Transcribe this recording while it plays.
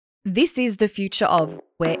This is The Future Of,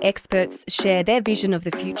 where experts share their vision of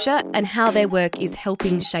the future and how their work is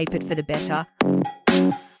helping shape it for the better.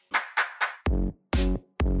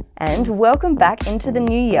 And welcome back into the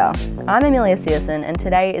new year. I'm Amelia Searson, and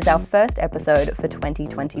today is our first episode for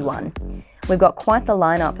 2021. We've got quite the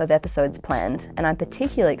lineup of episodes planned, and I'm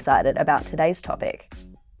particularly excited about today's topic.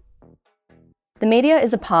 The media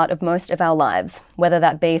is a part of most of our lives, whether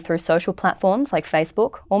that be through social platforms like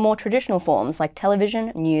Facebook or more traditional forms like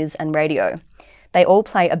television, news, and radio. They all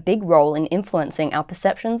play a big role in influencing our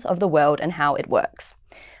perceptions of the world and how it works.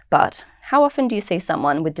 But how often do you see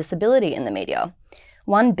someone with disability in the media?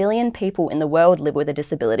 1 billion people in the world live with a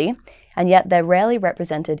disability, and yet they're rarely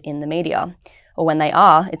represented in the media. Or when they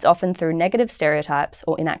are, it's often through negative stereotypes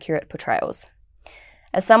or inaccurate portrayals.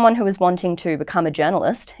 As someone who is wanting to become a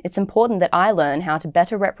journalist, it's important that I learn how to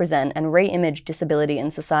better represent and re-image disability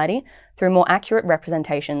in society through more accurate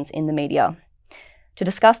representations in the media. To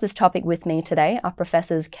discuss this topic with me today are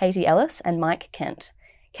Professors Katie Ellis and Mike Kent.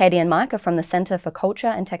 Katie and Mike are from the Centre for Culture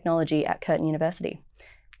and Technology at Curtin University.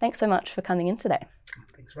 Thanks so much for coming in today.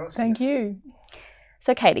 Thanks for asking us. Thank you.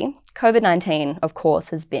 So Katie, COVID-19, of course,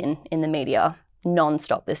 has been in the media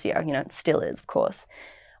non-stop this year. It still is, of course.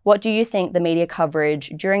 What do you think the media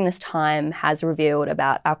coverage during this time has revealed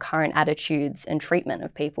about our current attitudes and treatment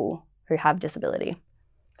of people who have disability?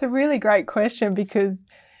 It's a really great question because,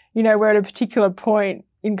 we're at a particular point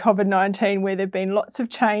in COVID-19 where there have been lots of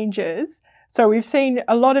changes. So we've seen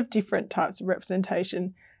a lot of different types of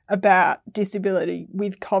representation about disability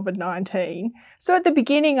with COVID-19. So at the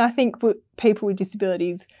beginning, I think people with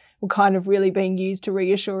disabilities were kind of really being used to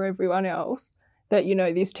reassure everyone else that,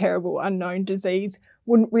 this terrible unknown disease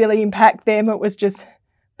wouldn't really impact them. It was just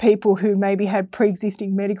people who maybe had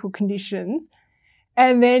pre-existing medical conditions.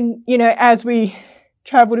 And then, as we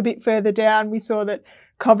travelled a bit further down, we saw that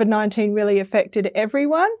COVID-19 really affected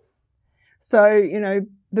everyone. So,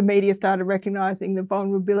 the media started recognising the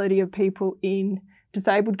vulnerability of people in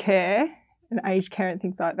disabled care and aged care and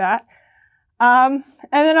things like that. And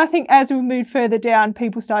then I think as we moved further down,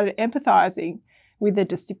 people started empathising with the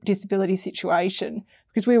disability situation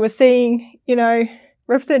because we were seeing,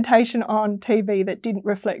 representation on TV that didn't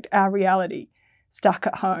reflect our reality, stuck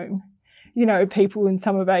at home. People in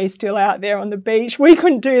Summer Bay still out there on the beach. We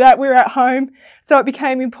couldn't do that. We were at home. So it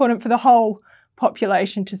became important for the whole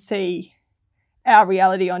population to see our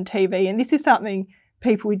reality on TV. And this is something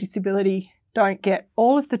people with disability don't get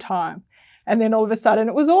all of the time. And then all of a sudden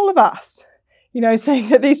it was all of us, seeing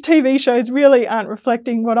that these TV shows really aren't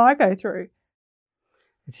reflecting what I go through.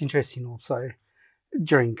 It's interesting also,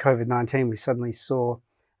 during COVID-19, we suddenly saw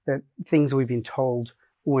that things we've been told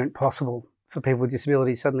weren't possible for people with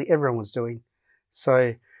disabilities, suddenly everyone was doing.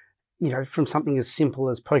 So, from something as simple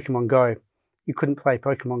as Pokemon Go, you couldn't play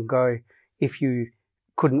Pokemon Go if you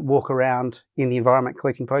couldn't walk around in the environment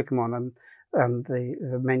collecting Pokemon. And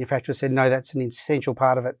the manufacturer said, no, that's an essential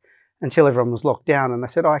part of it, until everyone was locked down. And they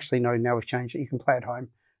said, oh, actually, no, now we've changed it. You can play at home.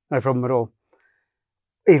 No problem at all.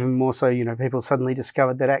 Even more so, people suddenly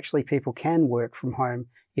discovered that actually people can work from home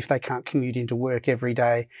if they can't commute into work every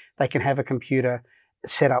day. They can have a computer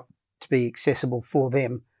set up to be accessible for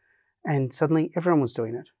them. And suddenly everyone was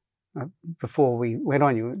doing it. Before we went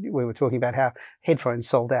on, we were talking about how headphones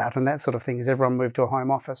sold out and that sort of thing as everyone moved to a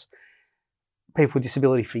home office. People with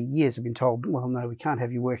disability for years have been told, well, no, we can't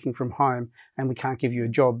have you working from home and we can't give you a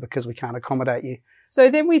job because we can't accommodate you. So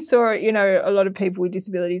then we saw, a lot of people with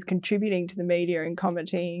disabilities contributing to the media and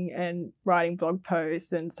commenting and writing blog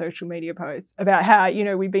posts and social media posts about how,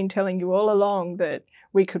 we've been telling you all along that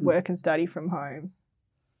we could work and study from home.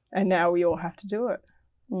 And now we all have to do it.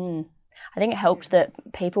 I think it helped that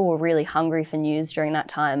people were really hungry for news during that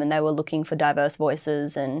time and they were looking for diverse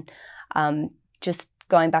voices. And just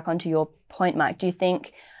going back onto your point, Mike, do you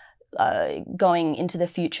think going into the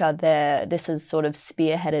future this has sort of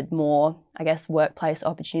spearheaded more, workplace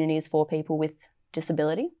opportunities for people with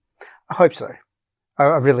disability? I hope so. I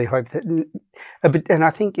really hope that. And I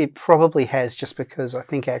think it probably has, just because I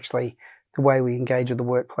think actually the way we engage with the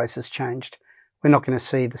workplace has changed. We're not going to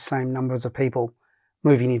see the same numbers of people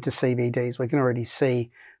moving into CBDs. We can already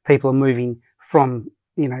see people are moving from,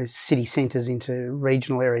 city centres into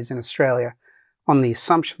regional areas in Australia on the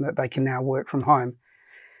assumption that they can now work from home.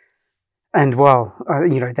 And while,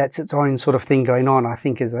 that's its own sort of thing going on, I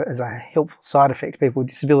think as a helpful side effect, people with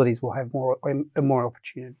disabilities will have more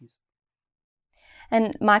opportunities.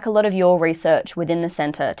 And Mike, a lot of your research within the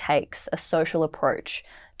centre takes a social approach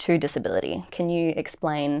to disability. Can you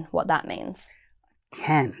explain what that means?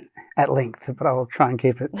 Can at length, but I will try and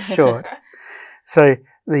keep it short. So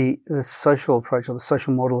the social approach or the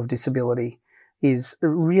social model of disability is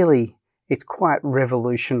really it's quite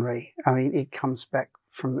revolutionary. I mean, it comes back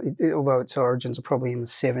from, although its origins are probably in the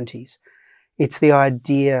 70s. It's the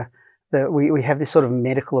idea that we have this sort of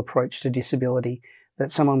medical approach to disability,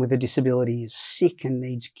 that someone with a disability is sick and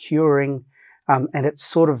needs curing, and it's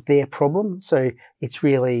sort of their problem. So it's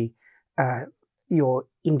really you're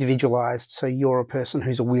individualized. So you're a person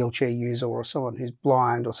who's a wheelchair user, or someone who's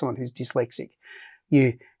blind, or someone who's dyslexic.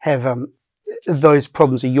 You have those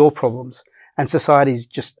problems are your problems, and society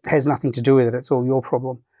just has nothing to do with it. It's all your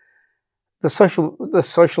problem. The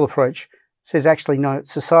social approach says, actually, no,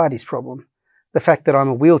 it's society's problem. The fact that I'm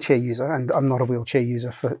a wheelchair user, and I'm not a wheelchair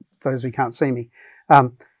user for those who can't see me,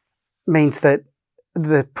 means that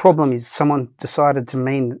the problem is someone decided to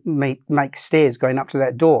make stairs going up to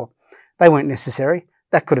that door. They weren't necessary.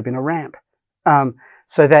 That could have been a ramp.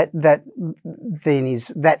 So that's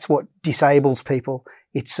what disables people.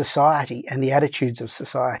 It's society and the attitudes of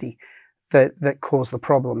society that cause the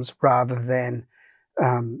problems, rather than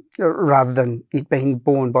it being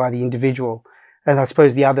borne by the individual. And I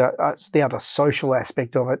suppose the other social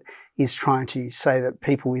aspect of it is trying to say that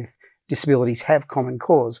people with disabilities have common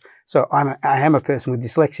cause. So I am a person with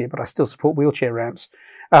dyslexia, but I still support wheelchair ramps.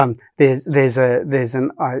 There's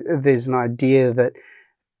an idea that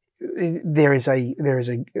there is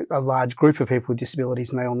a large group of people with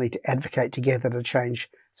disabilities, and they all need to advocate together to change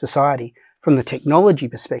society. From the technology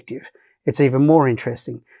perspective, it's even more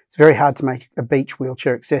interesting. It's very hard to make a beach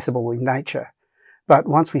wheelchair accessible in nature, but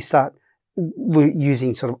once we start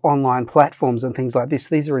using sort of online platforms and things like this,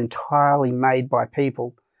 these are entirely made by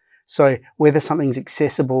people. So whether something's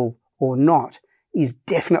accessible or not is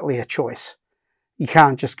definitely a choice. You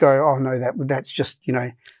can't just go, oh no, that's just,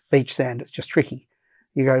 beach sand, it's just tricky.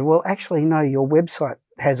 You go, well, actually, no, your website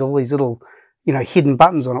has all these little, hidden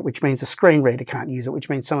buttons on it, which means a screen reader can't use it, which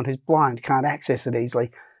means someone who's blind can't access it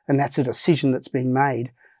easily. And that's a decision that's being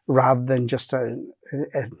made rather than just an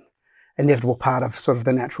inevitable part of sort of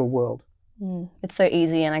the natural world. It's so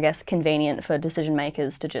easy and I guess convenient for decision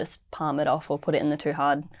makers to just palm it off or put it in the too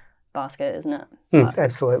hard basket, isn't it?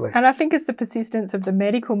 Absolutely. And I think it's the persistence of the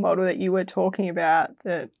medical model that you were talking about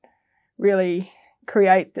that really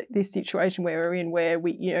creates this situation where we're in, where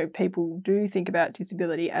people do think about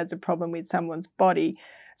disability as a problem with someone's body.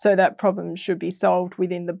 So that problem should be solved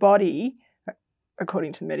within the body,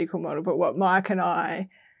 according to the medical model. But what Mike and I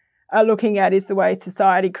are looking at is the way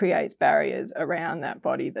society creates barriers around that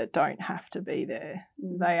body that don't have to be there.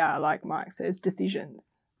 They are, like Mike says,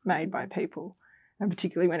 decisions made by people. And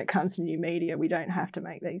particularly when it comes to new media, we don't have to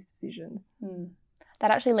make these decisions.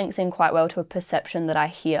 That actually links in quite well to a perception that I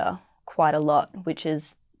hear quite a lot, which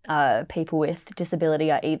is people with disability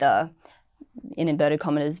are either, in inverted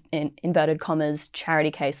commas,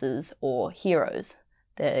 charity cases or heroes.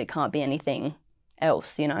 There can't be anything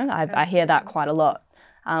else, I hear that quite a lot.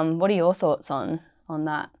 What are your thoughts on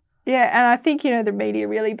that? Yeah, and I think, the media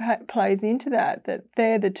really plays into that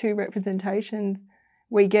they're the two representations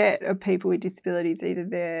we get of people with disabilities. Either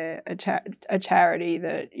they're a charity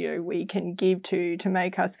that, we can give to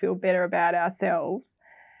make us feel better about ourselves,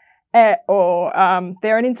 or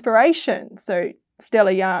they're an inspiration. So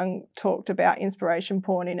Stella Young talked about inspiration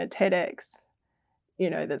porn in a TEDx,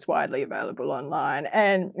 that's widely available online.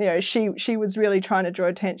 And, she was really trying to draw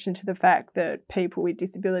attention to the fact that people with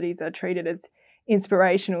disabilities are treated as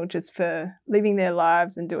inspirational just for living their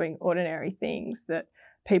lives and doing ordinary things, that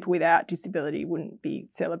people without disability wouldn't be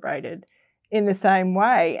celebrated in the same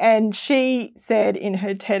way. And she said in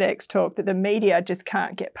her TEDx talk that the media just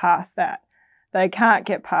can't get past that. They can't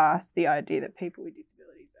get past the idea that people with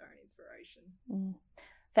disabilities are an inspiration.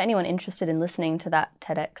 For anyone interested in listening to that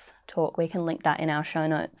TEDx talk, we can link that in our show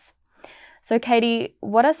notes. So Katie,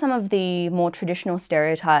 what are some of the more traditional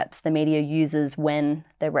stereotypes the media uses when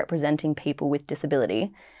they're representing people with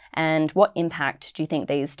disability? And what impact do you think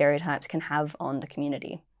these stereotypes can have on the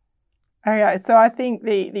community? Okay, so I think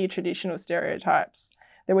the traditional stereotypes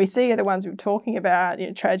that we see are the ones we're talking about,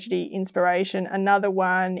 tragedy, inspiration. Another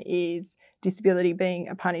one is disability being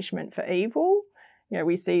a punishment for evil.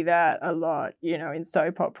 We see that a lot, in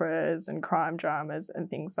soap operas and crime dramas and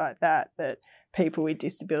things like that people with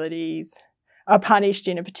disabilities are punished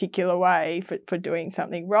in a particular way for doing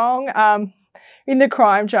something wrong. In the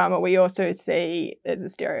crime drama, we also see there's a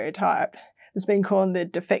stereotype that's been called the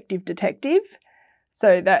defective detective.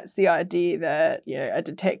 So that's the idea that, a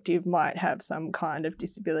detective might have some kind of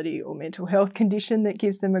disability or mental health condition that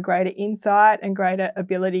gives them a greater insight and greater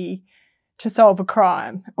ability to solve a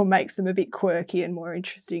crime, or makes them a bit quirky and more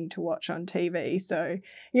interesting to watch on TV. So,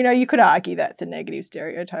 you could argue that's a negative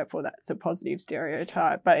stereotype or that's a positive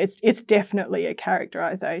stereotype, but it's definitely a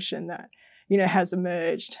characterisation that, has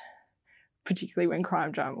emerged particularly when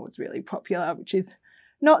crime drama was really popular, which is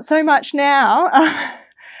not so much now.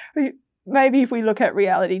 Maybe if we look at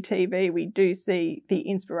reality TV, we do see the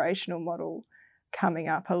inspirational model coming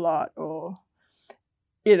up a lot, or,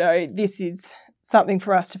 this is something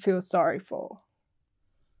for us to feel sorry for.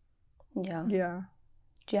 Yeah. Yeah.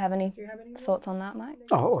 Do you have any thoughts on that, Mike?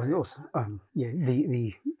 Oh, and also,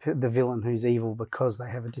 the villain who's evil because they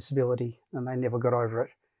have a disability and they never got over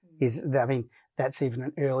it that's even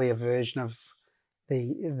an earlier version of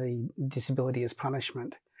the disability as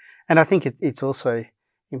punishment. And I think it's also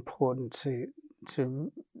important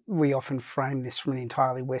to we often frame this from an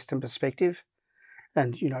entirely Western perspective.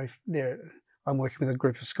 And, I'm working with a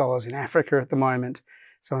group of scholars in Africa at the moment.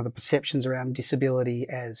 Some of the perceptions around disability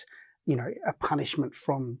as, a punishment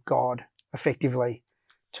from God effectively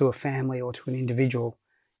to a family or to an individual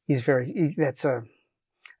that's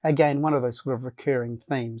again, one of those sort of recurring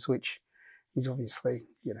themes, which is obviously,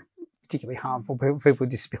 particularly harmful for people with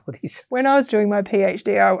disabilities. When I was doing my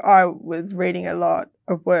PhD, I was reading a lot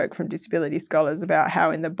of work from disability scholars about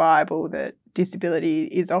how in the Bible that disability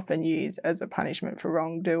is often used as a punishment for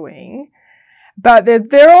wrongdoing. But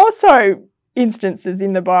there are also instances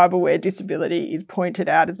in the Bible where disability is pointed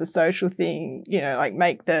out as a social thing, like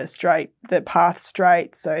make the path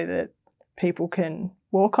straight so that people can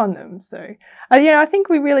walk on them. So, I think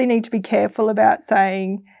we really need to be careful about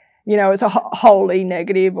saying, it's a wholly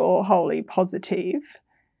negative or wholly positive.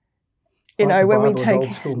 When we take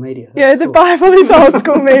old school media. The Bible is old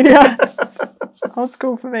school media. Old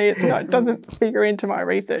school for me, it doesn't figure into my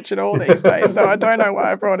research at all these days, so I don't know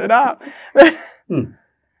why I brought it up.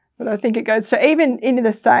 But I think it goes to even into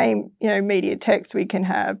the same, media text, we can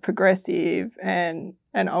have progressive and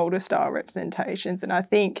older style representations. And I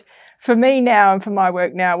think for me now and for my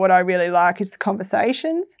work now, what I really like is the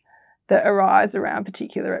conversations that arise around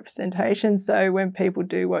particular representations. So when people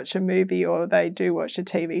do watch a movie or they do watch a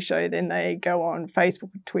TV show, then they go on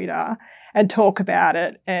Facebook and Twitter and talk about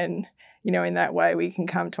it. And, in that way we can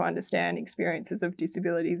come to understand experiences of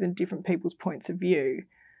disabilities and different people's points of view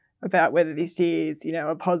about whether this is,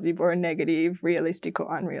 a positive or a negative, realistic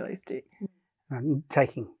or unrealistic.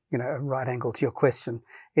 Taking, a right angle to your question,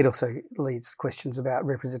 it also leads to questions about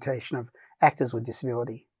representation of actors with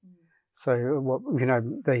disability. So,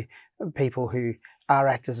 the people who are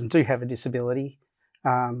actors and do have a disability,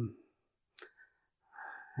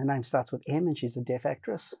 her name starts with M and she's a deaf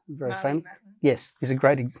actress, very famous. Yes, is a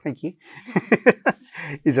great, thank you,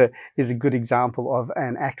 is a good example of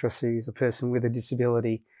an actress who is a person with a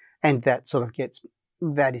disability, and that sort of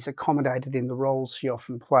that is accommodated in the roles she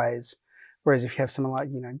often plays. Whereas if you have someone like,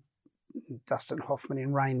 Dustin Hoffman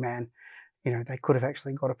in Rain Man, they could have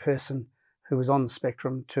actually got a person who was on the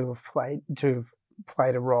spectrum to have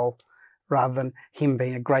played a role, rather than him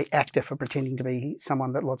being a great actor for pretending to be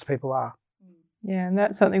someone that lots of people are. Yeah, and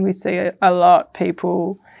that's something we see a lot,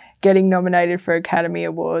 people getting nominated for Academy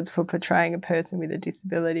Awards for portraying a person with a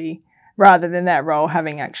disability, rather than that role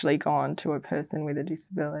having actually gone to a person with a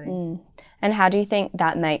disability. And how do you think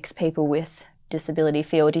that makes people with disability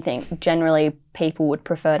feel? Do you think generally people would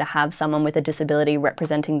prefer to have someone with a disability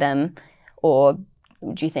representing them, or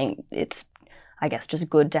do you think it's, just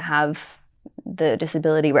good to have the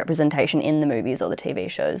disability representation in the movies or the TV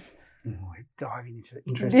shows? We're diving into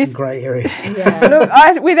interesting grey areas. Yeah.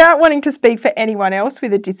 Look, without wanting to speak for anyone else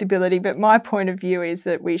with a disability, but my point of view is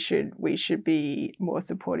that we should be more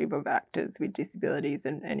supportive of actors with disabilities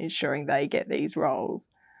and ensuring they get these roles,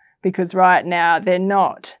 because right now they're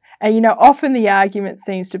not. And, often the argument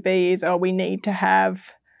seems to be is, there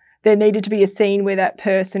needed to be a scene where that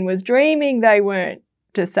person was dreaming they weren't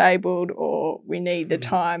disabled, or we need the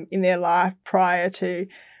time in their life prior to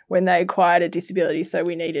when they acquired a disability, so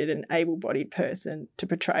we needed an able-bodied person to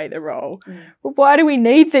portray the role. But why do we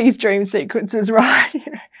need these dream sequences, right?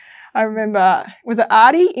 I remember, was it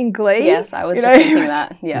Artie in Glee? Yes, I was just thinking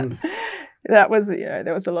that, yeah. That was,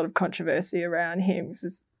 there was a lot of controversy around him.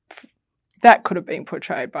 That could have been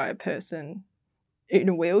portrayed by a person in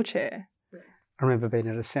a wheelchair. I remember being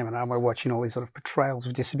at a seminar and we're watching all these sort of portrayals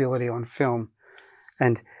of disability on film,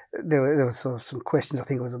 and there was sort of some questions. I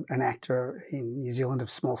think it was an actor in New Zealand of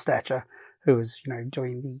small stature who was,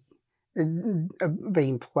 doing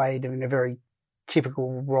being played in a very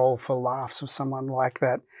typical role for laughs of someone like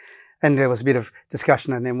that. And there was a bit of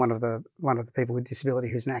discussion, and then one of the people with disability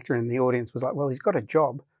who's an actor in the audience was like, "Well, he's got a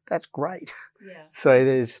job. That's great." Yeah. So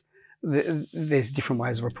there's different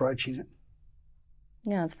ways of approaching it.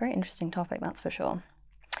 Yeah, it's a very interesting topic, that's for sure.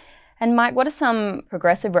 And Mike, what are some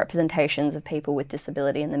progressive representations of people with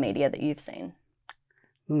disability in the media that you've seen?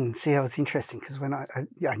 See, that was interesting, because when I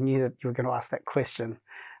knew that you were going to ask that question.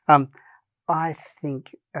 I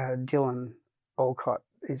think Dylan Olcott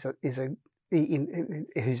who's an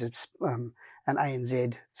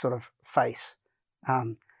ANZ sort of face,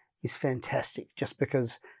 is fantastic. Just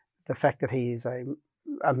because the fact that he is a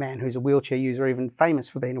man who's a wheelchair user, even famous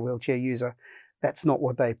for being a wheelchair user, that's not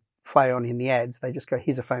what they play on in the ads. They just go,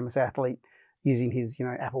 here's a famous athlete using his,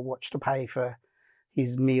 Apple Watch to pay for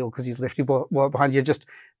his meal because he's left his wallet behind. You just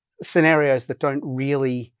scenarios that don't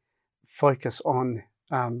really focus on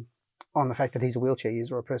the fact that he's a wheelchair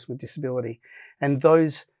user or a person with disability, and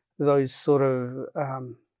those sort of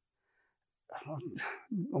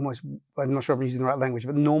almost, I'm not sure I'm using the right language,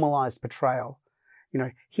 but normalized portrayal.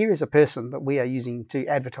 Here is a person that we are using to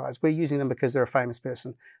advertise. We're using them because they're a famous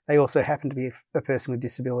person. They also happen to be a person with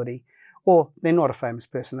disability, or they're not a famous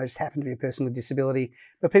person. They just happen to be a person with disability.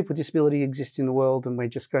 But people with disability exist in the world, and we're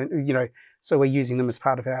just going, so we're using them as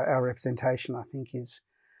part of our representation, I think is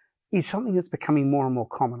something that's becoming more and more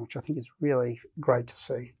common, which I think is really great to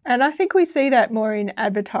see. And I think we see that more in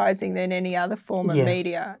advertising than any other form of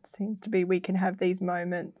media. It seems to be we can have these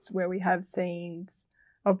moments where we have scenes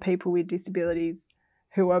of people with disabilities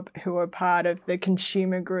who are part of the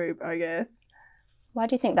consumer group, I guess. Why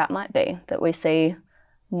do you think that might be, that we see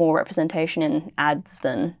more representation in ads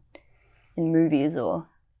than in movies? Or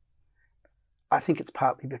I think it's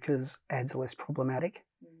partly because ads are less problematic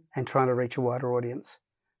and trying to reach a wider audience.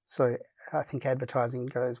 So I think advertising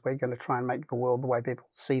goes, we're going to try and make the world the way people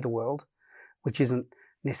see the world, which isn't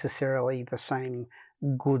necessarily the same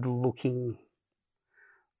good-looking,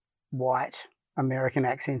 white, American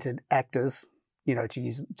accented actors, to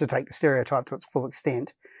take the stereotype to its full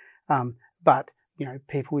extent. But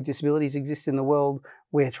people with disabilities exist in the world.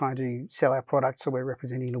 We're trying to sell our products, so we're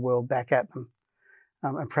representing the world back at them.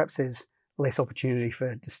 And perhaps there's less opportunity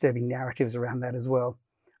for disturbing narratives around that as well.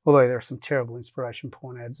 Although there are some terrible inspiration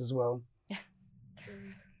porn ads as well.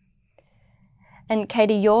 And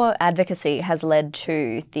Katie, your advocacy has led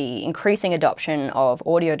to the increasing adoption of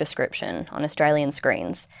audio description on Australian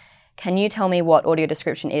screens. Can you tell me what audio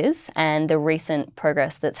description is and the recent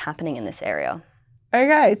progress that's happening in this area?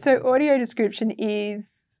 Okay, so audio description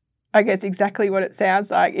is, I guess, exactly what it sounds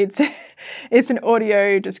like. It's an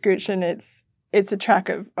audio description. It's a track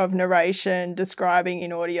of narration describing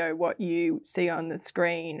in audio what you see on the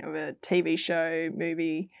screen of a TV show,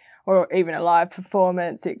 movie, or even a live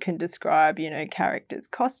performance. It can describe, characters'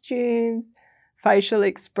 costumes, facial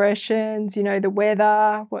expressions, the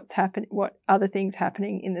weather, what other things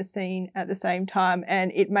happening in the scene at the same time,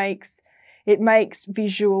 and it makes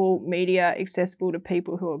visual media accessible to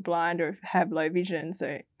people who are blind or have low vision,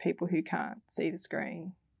 so people who can't see the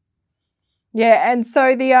screen. Yeah, and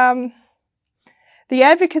so the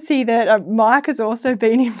advocacy that Mike has also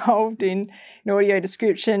been involved in audio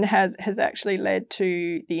description has actually led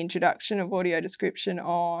to the introduction of audio description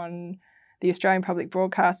on the Australian public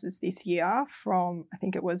broadcasters this year from, I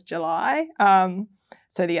think it was July,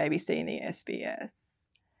 so the ABC and the SBS.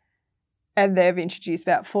 And they've introduced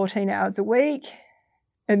about 14 hours a week.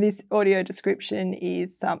 And this audio description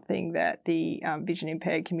is something that the vision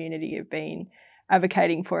impaired community have been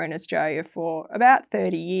advocating for in Australia for about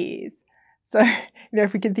 30 years. So,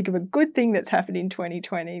 if we can think of a good thing that's happened in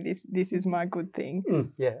 2020, this is my good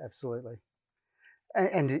thing. Yeah, absolutely.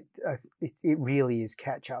 And it really is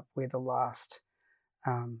catch up. We're the last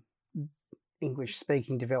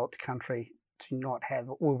English-speaking developed country to not have,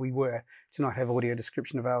 or we were, to not have audio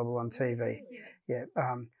description available on TV. Yeah,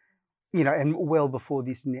 and well before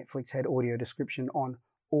this, Netflix had audio description on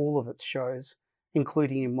all of its shows,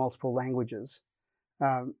 including in multiple languages.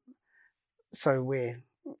 So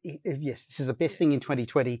yes, this is the best thing in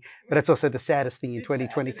 2020, but it's also the saddest thing in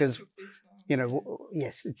 2020 because,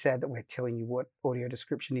 yes, it's sad that we're telling you what audio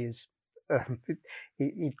description is.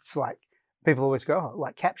 It's like people always go,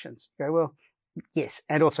 like captions. You go, well, yes,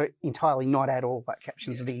 and also entirely not at all like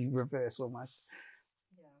captions, the reverse almost.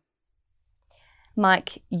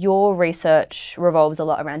 Mike, your research revolves a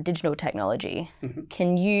lot around digital technology. Mm-hmm.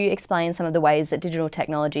 Can you explain some of the ways that digital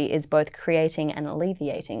technology is both creating and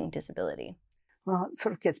alleviating disability? Well, it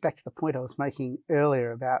sort of gets back to the point I was making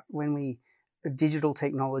earlier about when digital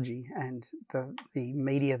technology and the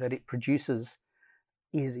media that it produces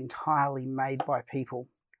is entirely made by people.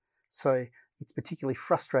 So it's particularly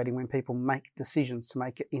frustrating when people make decisions to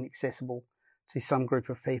make it inaccessible to some group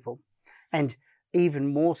of people. And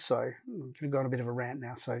even more so, I'm going to go on a bit of a rant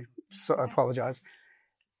now, so I apologise.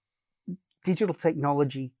 Digital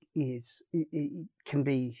technology it can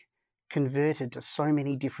be converted to so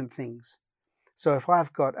many different things. So if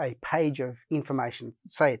I've got a page of information,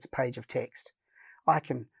 say it's a page of text, I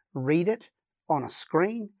can read it on a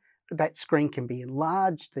screen. That screen can be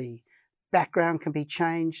enlarged, the background can be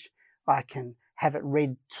changed. I can have it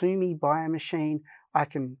read to me by a machine. I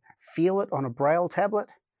can feel it on a Braille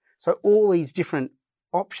tablet. So all these different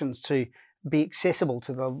options to be accessible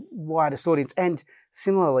to the widest audience. And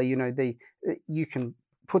similarly, you can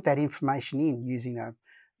put that information in using a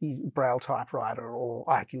Braille typewriter,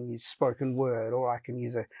 or I can use spoken word, or I can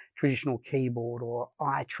use a traditional keyboard or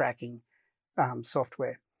eye tracking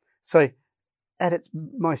software. So at its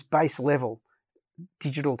most base level,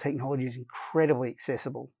 digital technology is incredibly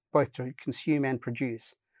accessible, both to consume and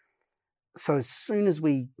produce. So as soon as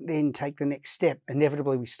we then take the next step,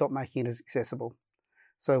 inevitably we stop making it as accessible.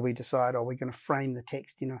 So we decide, we're going to frame the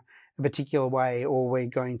text in a particular way, or we're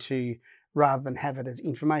going to, rather than have it as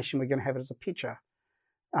information, we're going to have it as a picture,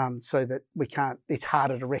 so that it's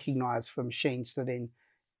harder to recognise for machines to then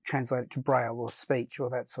translate it to Braille or speech or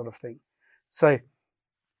that sort of thing. So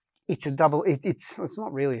it's it's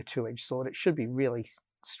not really a two-edged sword. It should be really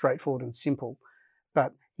straightforward and simple,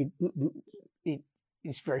 but it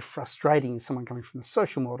is very frustrating as someone coming from the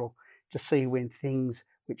social model to see when things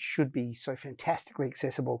which should be so fantastically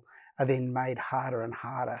accessible are then made harder and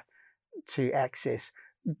harder to access,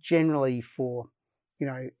 generally for,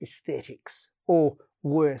 aesthetics, or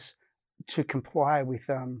worse, to comply with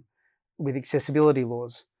accessibility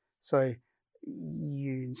laws. So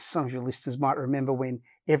some of your listeners might remember when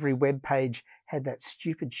every web page had that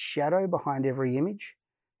stupid shadow behind every image,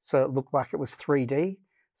 so it looked like it was 3D.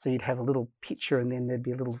 So you'd have a little picture and then there'd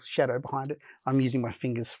be a little shadow behind it. I'm using my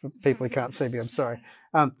fingers for people who can't see me, I'm sorry.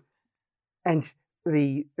 And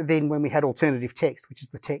then when we had alternative text, which is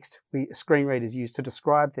the text screen readers use to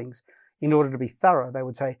describe things, in order to be thorough, they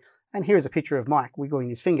would say, and here is a picture of Mike wiggling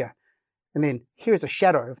his finger. And then here is a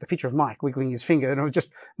shadow of the picture of Mike wiggling his finger. And it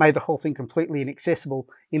just made the whole thing completely inaccessible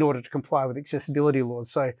in order to comply with accessibility laws.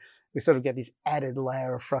 So we sort of get this added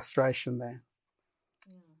layer of frustration there.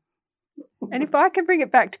 And if I can bring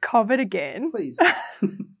it back to COVID again. Please.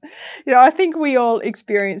 I think we all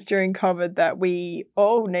experienced during COVID that we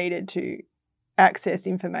all needed to access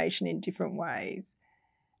information in different ways.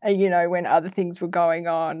 And, when other things were going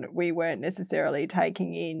on, we weren't necessarily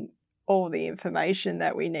taking in all the information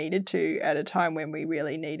that we needed to at a time when we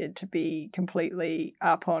really needed to be completely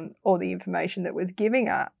up on all the information that was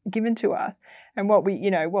given to us. And what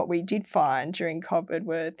we did find during COVID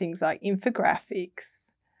were things like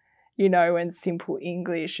infographics, and simple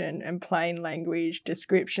English and plain language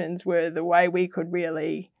descriptions were the way we could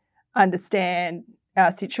really understand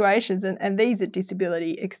our situations. And these are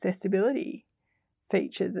disability accessibility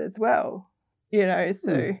features as well.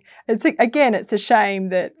 So it's a shame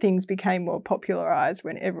that things became more popularised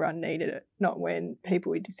when everyone needed it, not when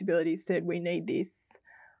people with disabilities said we need this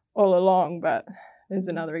all along. But there's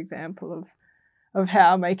another example of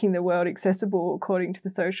how making the world accessible according to the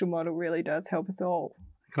social model really does help us all.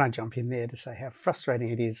 Can I jump in there to say how frustrating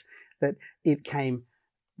it is that it came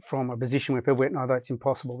from a position where people went, no, that's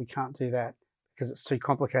impossible, we can't do that because it's too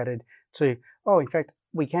complicated, to, in fact,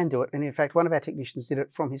 we can do it. And in fact, one of our technicians did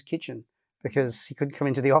it from his kitchen because he couldn't come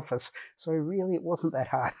into the office. So really, it wasn't that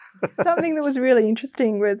hard. Something that was really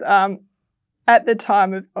interesting was at the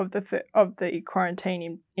time of the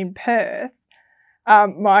quarantine in Perth,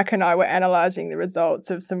 Mike and I were analysing the results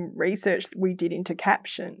of some research that we did into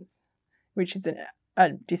captions, which is a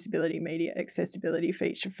disability media accessibility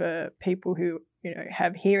feature for people who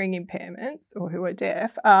have hearing impairments or who are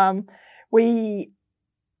deaf.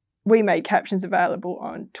 We made captions available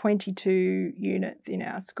on 22 units in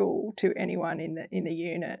our school to anyone in the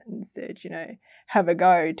unit, and said, have a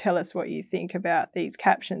go, tell us what you think about these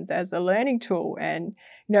captions as a learning tool. And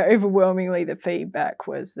overwhelmingly the feedback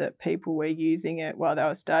was that people were using it while they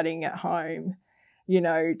were studying at home,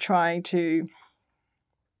 trying to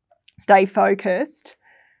stay focused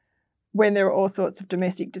when there are all sorts of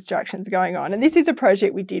domestic distractions going on. And this is a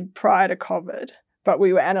project we did prior to COVID, but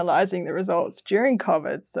we were analysing the results during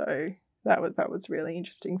COVID. So that was really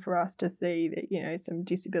interesting for us to see that, some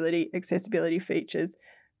disability accessibility features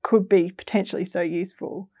could be potentially so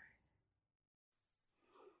useful.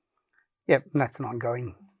 Yep, and that's an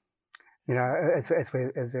ongoing, as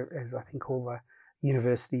I think all the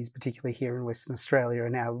universities, particularly here in Western Australia, are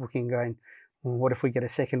now looking and going, well, what if we get a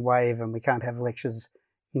second wave and we can't have lectures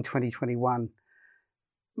in 2021?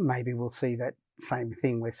 Maybe we'll see that same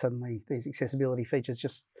thing where suddenly these accessibility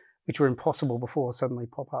features, which were impossible before, suddenly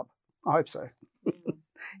pop up. I hope so.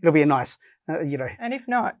 It'll be a nice, And if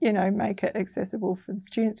not, make it accessible for the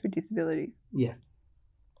students with disabilities. Yeah.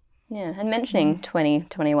 Yeah, and mentioning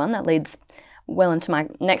 2021, that leads well into my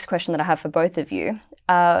next question that I have for both of you.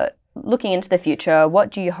 Looking into the future,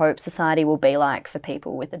 what do you hope society will be like for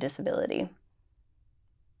people with a disability?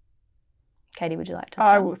 Katie, would you like to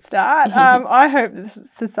start? I will start. I hope the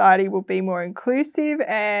society will be more inclusive,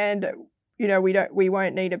 and we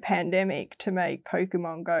won't need a pandemic to make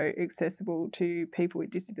Pokemon Go accessible to people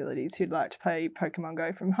with disabilities who'd like to play Pokemon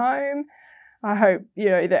Go from home. I hope,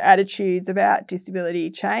 the attitudes about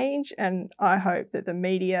disability change, and I hope that the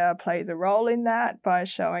media plays a role in that by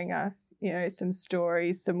showing us, some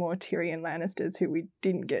stories, some more Tyrion Lannisters who we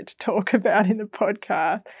didn't get to talk about in the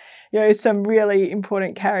podcast, some really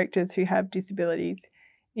important characters who have disabilities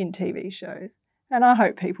in TV shows. And I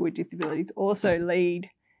hope people with disabilities also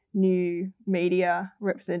lead new media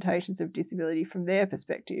representations of disability from their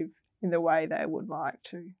perspective in the way they would like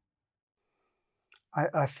to.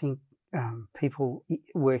 I think people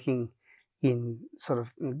working in sort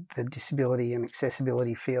of the disability and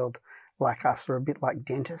accessibility field like us are a bit like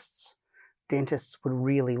dentists. Dentists would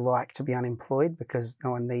really like to be unemployed because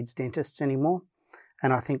no one needs dentists anymore.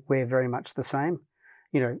 And I think we're very much the same.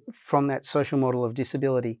 From that social model of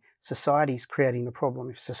disability, society's creating the problem.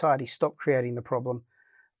 If society stopped creating the problem,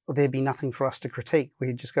 well, there'd be nothing for us to critique.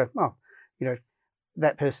 We'd just go,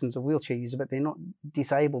 that person's a wheelchair user, but they're not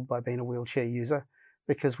disabled by being a wheelchair user,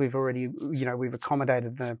 because we've already, we've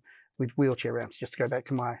accommodated them with wheelchair ramps, just to go back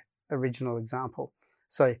to my original example.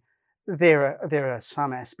 So there are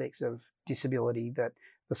some aspects of disability that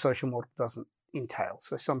the social model doesn't entail.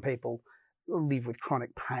 So some people live with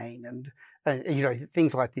chronic pain and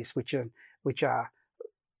things like this, which are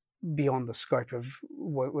beyond the scope of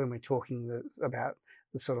when we're talking about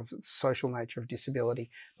the sort of social nature of disability.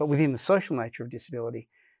 But within the social nature of disability,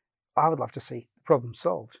 I would love to see the problem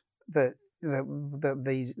solved. That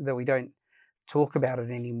we don't talk about it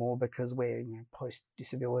anymore because we're post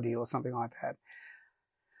disability or something like that.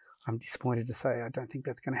 I'm disappointed to say I don't think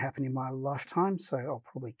that's going to happen in my lifetime, so I'll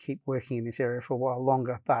probably keep working in this area for a while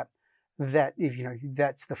longer. But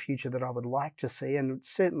that's the future that I would like to see, and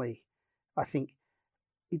certainly I think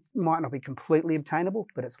it might not be completely obtainable,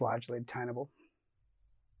 but it's largely obtainable.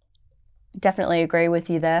 Definitely agree with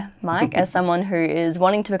you there, Mike. As someone who is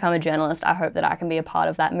wanting to become a journalist, I hope that I can be a part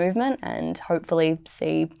of that movement and hopefully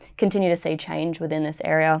continue to see change within this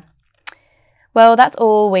area. Well, that's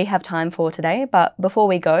all we have time for today, but before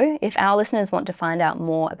we go, if our listeners want to find out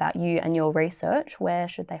more about you and your research, where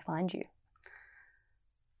should they find you?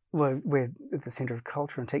 Well, we're at the Centre of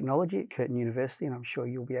Culture and Technology at Curtin University, and I'm sure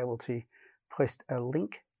you'll be able to post a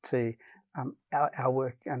link to our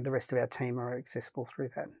work, and the rest of our team are accessible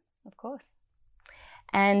through that. Of course.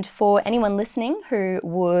 And for anyone listening who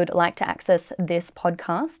would like to access this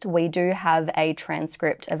podcast, we do have a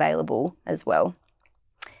transcript available as well.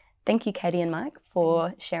 Thank you, Katie and Mike,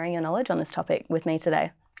 for sharing your knowledge on this topic with me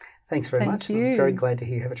today. Thanks very much. Thank you. I'm very glad to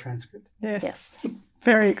hear you have a transcript. Yes.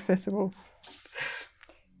 Very accessible.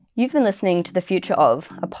 You've been listening to The Future Of,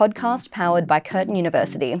 a podcast powered by Curtin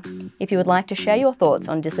University. If you would like to share your thoughts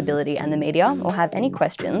on disability and the media or have any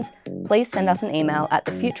questions, please send us an email at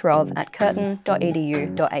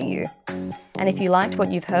thefutureof@curtin.edu.au. And if you liked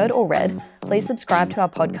what you've heard or read, please subscribe to our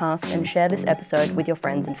podcast and share this episode with your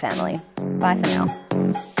friends and family. Bye for now.